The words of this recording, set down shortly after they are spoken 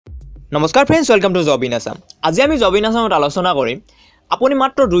নমস্কাৰ friends, welcome to job in Assam. আজি আমি জব ইন আসামত আলোচনা কৰিম আপুনি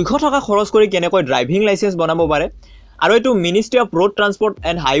মাত্ৰ 200 টকা খৰচ কৰি কেনেকৈ ড্ৰাইভিং লাইসেন্স বনাব পাৰে আৰু এটো ministry of road transport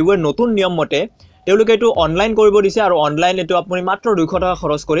and highway নতুন নিয়ম মতে তেওঁলোকে এটো অনলাইন কৰিব দিছে আৰু অনলাইন এটো আপুনি মাত্ৰ 200 টকা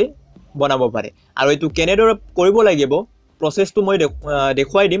খৰচ কৰি বনাব পাৰে আৰু এটো কেনেদৰে কৰিব লাগিব প্ৰসেসটো মই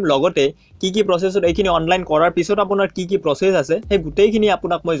দেখুৱাই দিম। লগতে কি প্ৰসেসত এইখিনি অনলাইন কৰাৰ পিছত আপোনাৰ কি প্ৰসেস আছে সেই গুটেইখিনি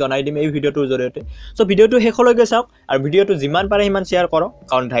আপোনাক মই জনাই দিম এই ভিডিওটোৰ জৰিয়তে। সো ভিডিওটো শেষলৈকে চাওক আৰু ভিডিওটো যিমান পাৰে সিমান শেয়াৰ কৰক,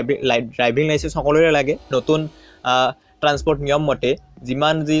 কাৰণ ড্ৰাইভিং লাইসেন্স সকলোৰে লাগে নতুন ট্ৰান্সপোৰ্ট নিয়ম মতে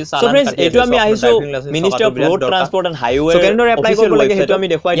যিমান যি চালান কাটে। এটো আমি আহিছো ministry of road transport and highway কেনেদৰে এপ্লাই কৰিব লাগে হেতু আমি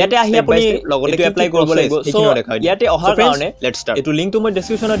দেখুৱাই দিম। ইয়াতে আহি আপুনি লগতে এপ্লাই কৰিব লাগিব সেইখিনি দেখাই দিম। ইয়াতে অহাৰ কাৰণে লেটস ষ্টাৰ্ট। এটো লিংকটো মই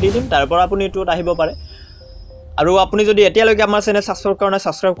ডেসক্ৰিপচনত দি দিম, তাৰ পৰা আপুনি এটোত আহিব পাৰে। আৰু আপুনি যদি এতিয়ালৈকে আমাৰ চেনেল সাবস্ক্ৰাইব কৰা নাই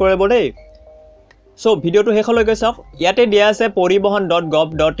সাবস্ক্ৰাইব কৰিব দেই। সো ভিডিওটো শেষলৈকে চাওক। ইয়াতে দিয়া আছে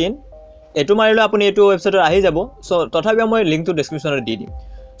poribohan.gov.in, এটো মাৰিলে আপুনি এটো ওয়েবসাইটত আহি যাব। সো তথাপিও মই লিংকটো ডেসক্ৰিপচনত দি দিম।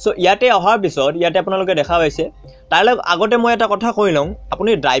 সো ইয়াতে অহাৰ পিছত ইয়াতে আপোনালোকে দেখা পাইছে। তাৰ আগতে মই এটা কথা কৈ লওঁ, আপুনি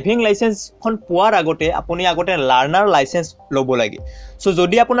ড্ৰাইভিং লাইসেন্সখন পোৱাৰ আগতে আপুনি লাৰ্নাৰ লাইসেন্স ল'ব লাগে। সো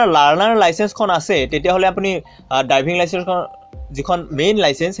যদি আপোনাৰ লাৰ্নাৰ লাইসেন্সখন আছে তেতিয়াহ'লে আপুনি ড্ৰাইভিং লাইসেন্সখন যিখন মেইন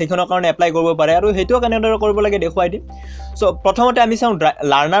লাইসেন্স সেইখনৰ কাৰণে এপ্লাই কৰিব পাৰে আৰু হেতু কেনেদৰে কৰিব লাগে দেখুৱাই দিম। সো প্ৰথমতে আমি চাওঁ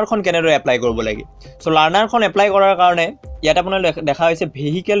লাৰ্নাৰখন কেনেদৰে এপ্লাই কৰিব লাগে। সো লাৰ্নাৰখন এপ্লাই কৰাৰ কাৰণে ইয়াতে আপোনাৰ দেখা হৈছে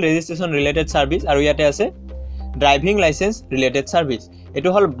ভেহিকেল ৰেজিষ্ট্ৰেচন ৰিলেটেড সাৰ্ভিস আৰু ইয়াতে আছে ড্ৰাইভিং লাইসেন্স ৰিলেটেড সাৰ্ভিস। এটো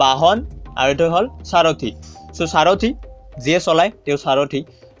হল বাহন আৰু এটো হল সাৰথি। সো সাৰথি যে চলাই তেও সাৰথি।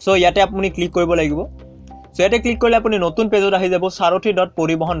 সো ইয়াতে আপুনি ক্লিক কৰিব লাগিব। সো ইয়াতে ক্লিক কৰিলে আপুনি নতুন পেজত আহি যাব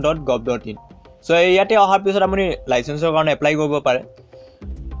sarothi.poribohan.gov.in। সো ইয়াতে অহাৰ পিছত আপুনি লাইসেন্সৰ কাৰণে এপ্লাই কৰিব পাৰে।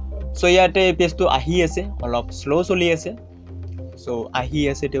 সো ইয়াতে পেজটো আহি আছে, অলপ স্লো চলি আছে। সো আহি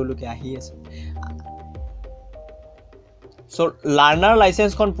আছে, তেওঁলোকে আহি আছে। সো লাৰ্নাৰ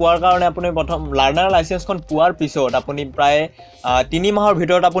লাইসেন্সখন পোৱাৰ কাৰণে আপুনি প্ৰথম লাৰ্নাৰ লাইসেন্সখন পোৱাৰ পিছত আপুনি প্ৰায় 3 মাহৰ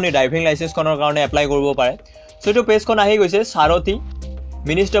ভিতৰত আপুনি ড্ৰাইভিং লাইসেন্সখনৰ কাৰণে এপ্লাই কৰিব পাৰে। সো এটো পেজখন আহি গৈছে সাৰথি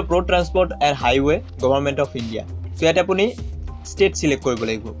ministry of road transport and highway government of India. So ইয়াতে আপুনি state select কৰিব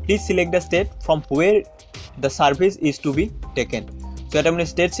লাগিব। Please select the state from where the service is to be taken. So এটা আপুনি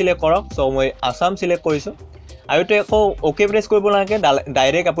state select কৰক। সো মই আসাম select কৰিছো আৰু তে আকৌ ওকে প্ৰেছ কৰিব লাগে।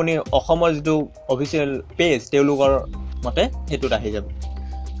 ডাইৰেক্ট আপুনি অসমৰ যেটো অফিচিয়েল পেজ তেওঁলোকৰ মতে হেতুত আহি যাব।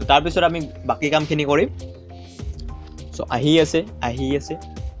 সো তাৰ পিছত আমি বাকি কামখিনি কৰিম। সো আহি আছে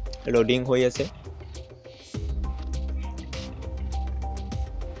লোডিং হৈ আছে।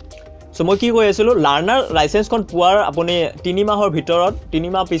 সো মই কি কৈ আছিলো, লাৰ্নাৰ লাইসেন্সখন পোৱাৰ আপুনি 3 মাহৰ ভিতৰত 3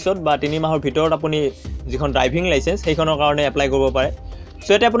 মাহ পিছত বা 3 মাহৰ ভিতৰত আপুনি যিখন ড্ৰাইভিং লাইসেন্স সেইখনৰ কাৰণে এপ্লাই কৰিব পাৰে। সো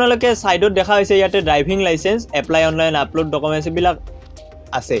এটা আপোনালোকে সাইডত দেখা হৈছে ইয়াতে driving licence apply online upload documents বিলাক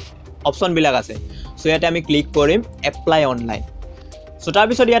আছে, অপচন বিলাক আছে। সো ইয়াতে আমি ক্লিক কৰিম এপ্লাই অনলাইন। সো তাৰ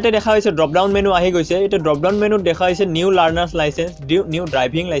পিছত ইয়াতে দেখা হৈছে ড্ৰপ ডাউন মেনু আহি গৈছে। এটা ড্ৰপ ডাউন মেনুত দেখা হৈছে new লাৰ্নাৰ্স licence, new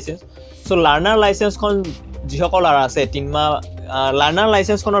driving licence. So learner লাইসেন্সখন যিসকল আছে 3 মাহ লাৰ্নাৰ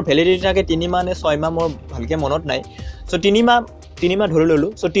লাইসেন্সখনৰ ভ্যালিডিটি থাকে 3 মাহ নে 6 মাহ মোৰ ভালকে মনত নাই। সো 3 মাহ ধৰি ললো।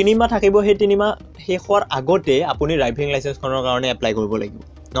 সো 3 মাহ থাকিব। সেই 3 মাহ শেষ হোৱাৰ আগতে আপুনি ড্ৰাইভিং লাইসেন্সখনৰ কাৰণে এপ্লাই কৰিব লাগিব,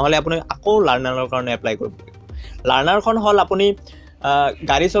 নহলে আপুনি আকৌ লাৰ্নাৰৰ কাৰণে এপ্লাই কৰিব লাগিব। লাৰ্নাৰখন হল আপুনি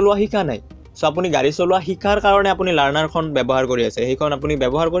গাড়ী চলোৱা শিকা নাই। সো আপুনি গাড়ী চলোৱা শিকাৰ কাৰণে আপুনি লাৰ্নাৰখন ব্যৱহাৰ কৰি আছে, সেইখন আপুনি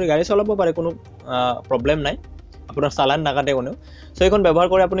ব্যৱহাৰ কৰি গাড়ী চলাব পাৰে, কোনো প্ৰবলেম নাই, আপোনাৰ চালান নাকাটে কোনেও। সো এইখন ব্যৱহাৰ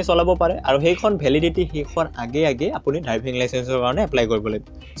কৰি আপুনি চলাব পাৰে আৰু সেইখন ভ্যালিডিটি শেষ হোৱাৰ আগে আপুনি ড্ৰাইভিং লাইসেন্সৰ কাৰণে এপ্লাই কৰিব লাগিব,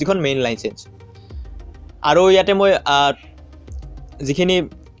 যিখন মেইন লাইসেন্স। আৰু ইয়াতে মই যিখিনি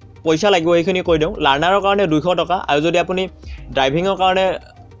পইচা লাগিব সেইখিনি কৈ দিওঁ। লাৰ্নাৰৰ কাৰণে 200 টকা আৰু যদি আপুনি ড্ৰাইভিঙৰ কাৰণে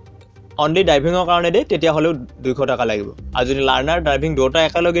অনলি ড্ৰাইভিঙৰ কাৰণে দিয়ে তেতিয়াহ'লে 200 টকা লাগিব। আৰু যদি লাৰ্নাৰ ড্ৰাইভিং দুটা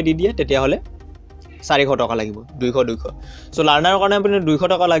একেলগে দি দিয়ে তেতিয়াহ'লে 400 টকা লাগিব, 200। সো লাৰ্নাৰৰ কাৰণে আপুনি 200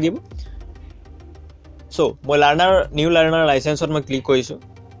 টকা লাগিব। সো মই নিউ লাৰ্নাৰ লাইসেন্সত মই ক্লিক কৰিছো।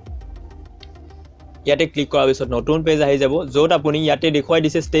 ইয়াতে ক্লিক কৰাৰ পিছত নতুন পেজ আহি যাব, য'ত আপুনি ইয়াতে দেখুৱাই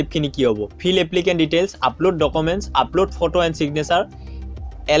দিছে ষ্টেপখিনি কি হ'ব। Feel applicant details, upload documents, upload photo and signature,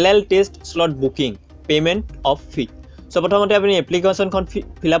 LL test slot booking, payment of Phi. So প্ৰথমতে আপুনি এপ্লিকেশ্যনখন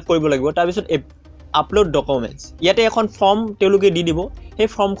ফিল আপ কৰিব লাগিব। তাৰপিছত আপলোড ডকুমেণ্টছ, ইয়াতে এখন ফৰ্ম তেওঁলোকে দি দিব। সেই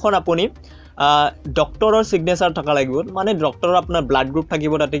ফৰ্মখন আপুনি ডক্টৰৰ সিগনেচাৰ থকা লাগিব, মানে ডক্টৰৰ আপোনাৰ ব্লাড গ্ৰুপ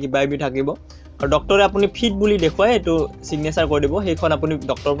থাকিব, তাতে কিবা থাকিব আৰু ডক্টৰে আপুনি ফিট বুলি দেখুৱাই এইটো সিগনেচাৰ কৰি দিব। সেইখন আপুনি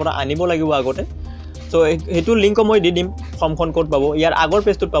ডক্টৰৰ পৰা আনিব লাগিব আগতে। সো সেইটো লিংক মই দি দিম, ফৰ্মখন ক'ত পাব, ইয়াৰ আগৰ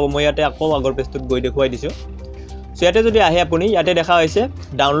পেজটোত পাব। মই ইয়াতে আকৌ আগৰ পেজটোত গৈ দেখুৱাই দিছোঁ। সো ইয়াতে যদি আহে আপুনি ইয়াতে দেখা হৈছে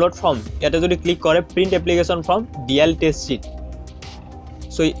ডাউনলোড ফৰ্ম, ইয়াতে যদি ক্লিক কৰে print application form DL test sheet.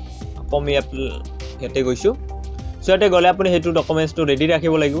 So আকৌ আমি ইয়াতে গৈছোঁ। সো ইয়াতে গ'লে আপুনি সেইটো ডকুমেণ্টছটো ৰেডি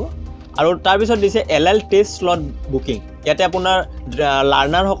ৰাখিব লাগিব। আৰু তাৰ পিছত দিছে LL টেষ্ট স্লট বুকিং। ইয়াতে আপোনাৰ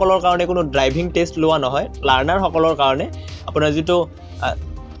লাৰ্নাৰসকলৰ কাৰণে কোনো ড্ৰাইভিং টেষ্ট লোৱা নহয়, লাৰ্নাৰসকলৰ কাৰণে আপোনাৰ যিটো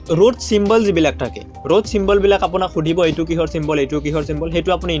road symbol যিবিলাক থাকে road symbol বিলাক আপোনাক সুধিব এইটো কিহৰ symbol হেতু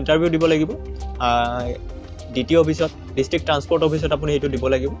আপুনি ইন্টাৰভিউ দিব লাগিব ডিটি অফিসত ডিস্ট্ৰিক্ট ট্ৰান্সপোৰ্ট অফিসত আপুনি হেতু দিব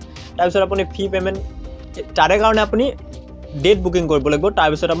লাগিব তাৰ পিছত আপুনি ফি পেমেন্ট তাৰে কাৰণে আপুনি ডেট বুকিং কৰিব লাগিব তাৰ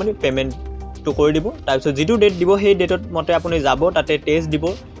পিছত আপুনি পেমেন্ট টু কৰি দিব তাৰ পিছত যেটো ডেট দিব সেই ডেটত মতে আপুনি যাব তাতে টেষ্ট দিব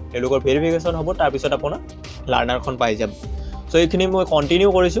এলোকৰ ভেৰিফিকেশন হ'ব তাৰ পিছত আপোনাৰ লাৰ্নাৰখন পাই যাব সো এইখিনি মই কন্টিনিউ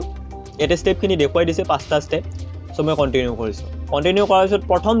কৰিছো এটা স্টেপ খিনি দেখুৱাই দিছে পাঁচটা স্টেপ সো মই কন্টিনিউ কৰিছো কন্টিনিউ কৰাৰ পিছত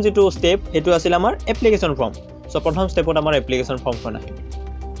প্ৰথম যেটো স্টেপ হেতু আছিল আমাৰ এপ্লিকেশন ফৰ্ম সো প্ৰথম স্টেপত আমাৰ এপ্লিকেশন ফৰ্মখন আহিব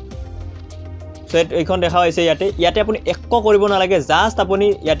সো এইখন দেখা হৈছে ইয়াতে আপুনি একো কৰিব নালাগে জাস্ট আপুনি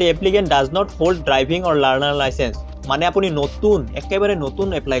ইয়াতে applicant does not hold driving or learner licence মানে আপুনি নতুন একেবাৰে নতুন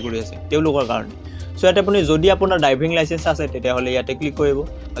এপ্লাই কৰি আছে তেওঁলোকৰ কাৰণে সো ইয়াতে আপুনি যদি আপোনাৰ ড্ৰাইভিং লাইসেন্স আছে তেতিয়া হলে ইয়াতে ক্লিক কৰিব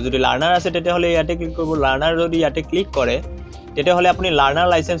আৰু যদি লাৰ্নাৰ আছে তেতিয়া হলে ইয়াতে ক্লিক কৰিব লাৰ্নাৰ যদি ইয়াতে ক্লিক কৰে তেতিয়া হলে আপুনি লাৰ্নাৰ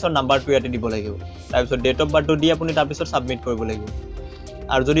লাইসেন্সৰ নাম্বাৰটো ইয়াতে দিব লাগিব তাৰ পিছত ডেট অফ বাৰ্থটো দি আপুনি তাৰ পিছত সাবমিট কৰিব লাগিব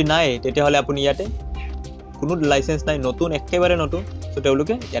আৰু যদি নাই তেতিয়া হলে আপুনি ইয়াতে কোনো লাইসেন্স নাই নতুন একেবাৰে নতুন সো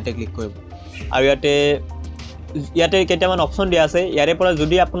তেওঁলোকে ইয়াতে ক্লিক কৰিব আৰু ইয়াতে কেইটামান অপচন দিয়া আছে ইয়াৰে পৰা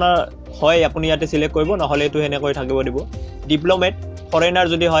যদি আপোনাৰ হয় আপুনি ইয়াতে সিলেক্ট কৰিব নহলে এটো হেনে কৈ থাকিব দিব ডিপ্লোমেট ফৰেনাৰ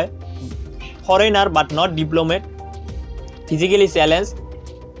যদি হয় foreigner but not diplomat physically challenge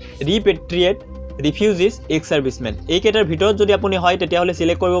ৰিপেট্ৰিয়েট ৰিফিউজিজ x সাৰ্ভিসমেন এই কেটাৰ ভিতৰত যদি আপুনি হয় তেতিয়া হলে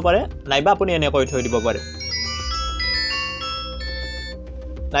সিলেক্ট কৰিব পাৰে নাইবা আপুনি এনে কৈ থৈ দিব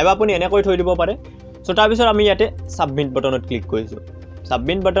পাৰে সো তাৰ পিছত আমি ইয়াতে সাবমিট বাটনত ক্লিক কৰিছো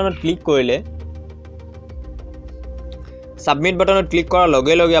সাবমিট বাটনত ক্লিক কৰিলে সাবমিট বাটনত ক্লিক কৰাৰ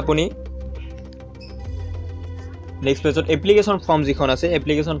লগে লগে আপুনি নেক্সট পেজত এপ্লিকেশন ফৰ্ম যিখন আছে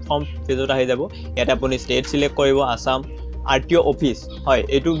এপ্লিকেশন ফৰ্ম পেজত আহি যাব ইয়াতে আপুনি ষ্টেট সিলেক্ট কৰিব আসাম আৰটিও অফিস হয়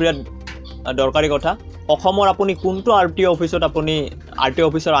এটো বিৰাট দৰকাৰী কথা অসমৰ আপুনি কোনটো আৰটিও অফিসত আপুনি আৰটিও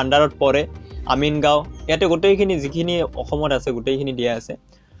অফিসৰ আন্ডাৰত পৰে আমিনগাঁও ইয়াতে গোটেইখিনি যিখিনি অসমত আছে গোটেইখিনি দিয়া আছে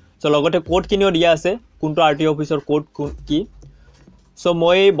সো লগতে কোড কিনিও দিয়া আছে কোনটো আৰটিও অফিসৰ কোড কি সো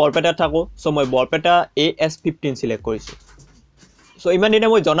মই বৰপেটাত থাকো সো মই বৰপেটা AS15 সিলেক্ট কৰিছো সো ইমান দিনে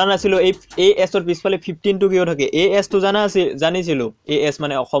মই জনা নাছিলো এই AS ৰ পিছফালে 15 টো কিয় থাকে AS টো জানিছিলো AS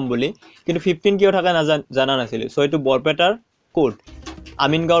মানে অসম বুলি কিন্তু 15 কিয় থাকে না জানা নাছিলো সো এটো বৰপেটাৰ কোড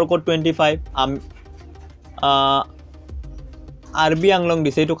আমিনগাঁওৰ কোড 25 আৰবি আংলং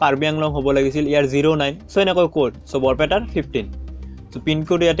দিছে এটো কাৰ্বি আংলং হ'ব লাগিছিল ইয়াৰ 09 সো এনেকৈ কোড সো বৰপেটাৰ 15 সো পিন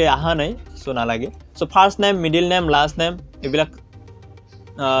কোড ইয়াতে আহা নাই সো নালাগে so first name middle name last name এবিলাক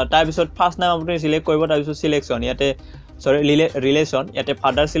তাৰ পিছত ফাৰ্স্ট নেম আপুনি সিলেক্ট কৰিব তাৰ পিছত সিলেকশন ইয়াতে সৰি ৰিলেশন ইয়াতে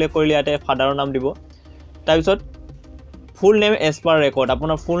ফাদাৰ সিলেক্ট কৰিলে ইয়াতে ফাদাৰৰ নাম দিব তাৰ পিছত full name as per record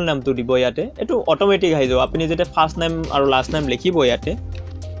আপোনাৰ ফুল নামটো দিব ইয়াতে এটো অটোমেটিক আহি যাব আপুনি যেতে ফাৰ্স্ট নেম আৰু লাষ্ট নেম লিখিব ইয়াতে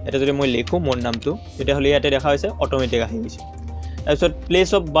যদি মই লিখো মোৰ নামটো তেতিয়া হলে ইয়াতে দেখা হৈছে অটোমেটিক আহি গৈছে তাৰ পিছত place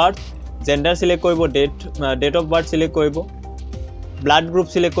of birth gender select কৰিব ডেট অফ বাৰ্থ সিলেক্ট কৰিব ব্লাড গ্ৰুপ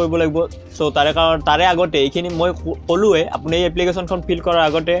সিলেক্ট কৰিব লাগিব সো তাৰে আগতে এইখিনি মই কলুৱে আপুনি এই এপ্লিকেশনখন ফিল কৰাৰ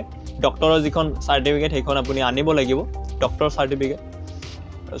আগতে ডক্টৰৰ যিখন সাৰ্টিফিকেট সেইখন আপুনি আনিব লাগিব ডক্টৰ সাৰ্টিফিকেট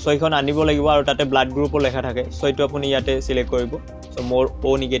সো এইখন আনিব লাগিব আৰু তাতে ব্লাড গ্ৰুপো লেখা থাকে সো এটো আপুনি ইয়াতে সিলেক্ট কৰিব সো মোৰ O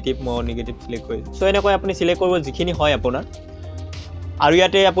নিগেটিভ সিলেক্ট কৰিছো সো এনেকৈ আপুনি সিলেক্ট কৰিব যিখিনি হয় আপোনাৰ আৰু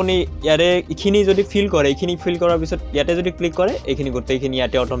ইয়াতে আপুনি ইয়াৰে ইখিনি যদি ফিল কৰাৰ পিছত ইয়াতে যদি ক্লিক কৰে এইখিনি গোটেইখিনি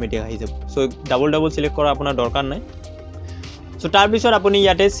ইয়াতে অটোমেটিক আহি যাব সো ডাবল সিলেক্ট কৰা আপোনাৰ দৰকাৰ নাই সো তাৰ পিছত আপুনি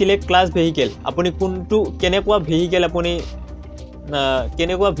ইয়াতে সিলেক্ট ক্লাস ভেহিকল আপুনি কোনটো কেনেকুৱা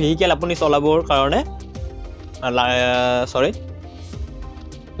ভেহিকল আপুনি চলাবৰ কাৰণে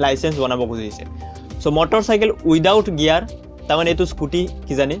লাইসেন্স বনাব খুজিছে সো মটৰসাইকেল উইদাউট গিয়াৰ তাৰমানে এটো স্কুটি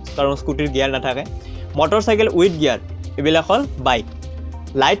কি জানি কাৰণ স্কুটিৰ গিয়াৰ নাথাকে মটৰসাইকেল with gear এবিলাক hall bike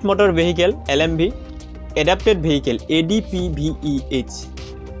light motor vehicle LMV adapted vehicle ADPVEH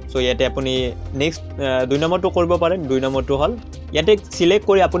so ইয়াতে আপুনি নেক্সট 2 নম্বৰটো কৰিব পাৰে 2 নম্বৰটো হল ইয়াতে সিলেক্ট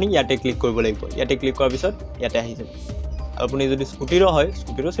কৰি আপুনি ইয়াতে ক্লিক কৰিব লাগিব ইয়াতে ক্লিক কৰাৰ পিছত ইয়াতে আহি যাব আপুনি যদি স্কুটিৰো হয়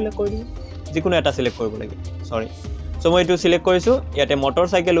স্কুটিৰো সিলেক্ট কৰি দিব যিকোনো এটা সিলেক্ট কৰিব লাগে সৰি সো মই এটো সিলেক্ট কৰিছো ইয়াতে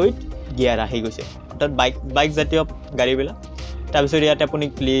মটৰসাইকেল উইথ গিয়াৰ আহি গৈছে অৰ্থাৎ বাইক জাতীয় গাড়ীবিলাক তাৰ পিছত ইয়াতে আপুনি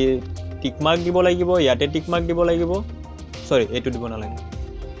টিক মাৰ্ক দিব লাগিব ইয়াতে টিক মাৰ্ক দিব লাগিব সৰি এটো দিব নালাগে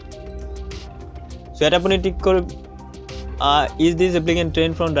সো ইয়াতে আপুনি টিক কৰি is this applicant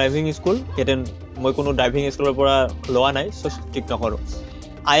trained from driving school ইয়াতে মই কোনো ড্ৰাইভিং স্কুলৰ পৰা লোৱা নাই সো টিক নকৰো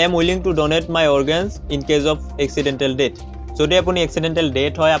I am willing to donate my organs in case of accidental death যদি আপুনি accidental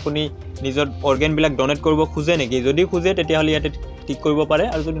death হয় আপুনি নিজৰ organ বিলাক ডোনেট কৰিব খুজে নেকি যদি খুজে তেতিয়া হলি ইয়াতে টিক কৰিব পাৰে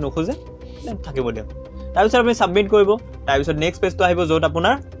আৰু যদি নখুজে থাকিব দিয়ক তাৰ পিছত আপুনি সাবমিট কৰিব তাৰ পিছত নেক্সট পেজটো আহিব যত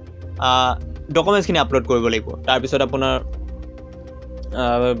আপোনাৰ ডকুমেন্টছ খিনি আপলোড কৰিব লাগিব তাৰ পিছত আপোনাৰ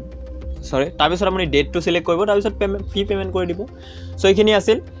সৰি তাৰপিছত আপুনি ডেটটো সিলেক্ট কৰিব তাৰপিছত ফি পেমেন্ট কৰি দিব সো এইখিনি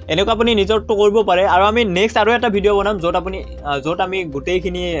আছিল এনেকুৱা আপুনি নিজৰটো কৰিব পাৰে আৰু আমি নেক্সট আৰু এটা ভিডিও বনাম য'ত আমি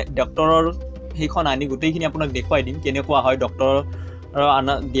গোটেইখিনি ডক্টৰৰ সেইখন আনি গোটেইখিনি আপোনাক দেখুৱাই দিম কেনেকুৱা হয় ডক্টৰৰ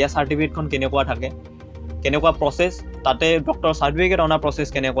দিয়া সাৰ্টিফিকেটখন কেনেকুৱা থাকে কেনেকুৱা প্ৰসেস তাতে ডক্টৰ সাৰ্টিফিকেট অনা প্ৰসেস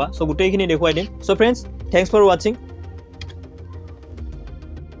কেনেকুৱা সো গোটেইখিনি দেখুৱাই দিম so friends thanks for watching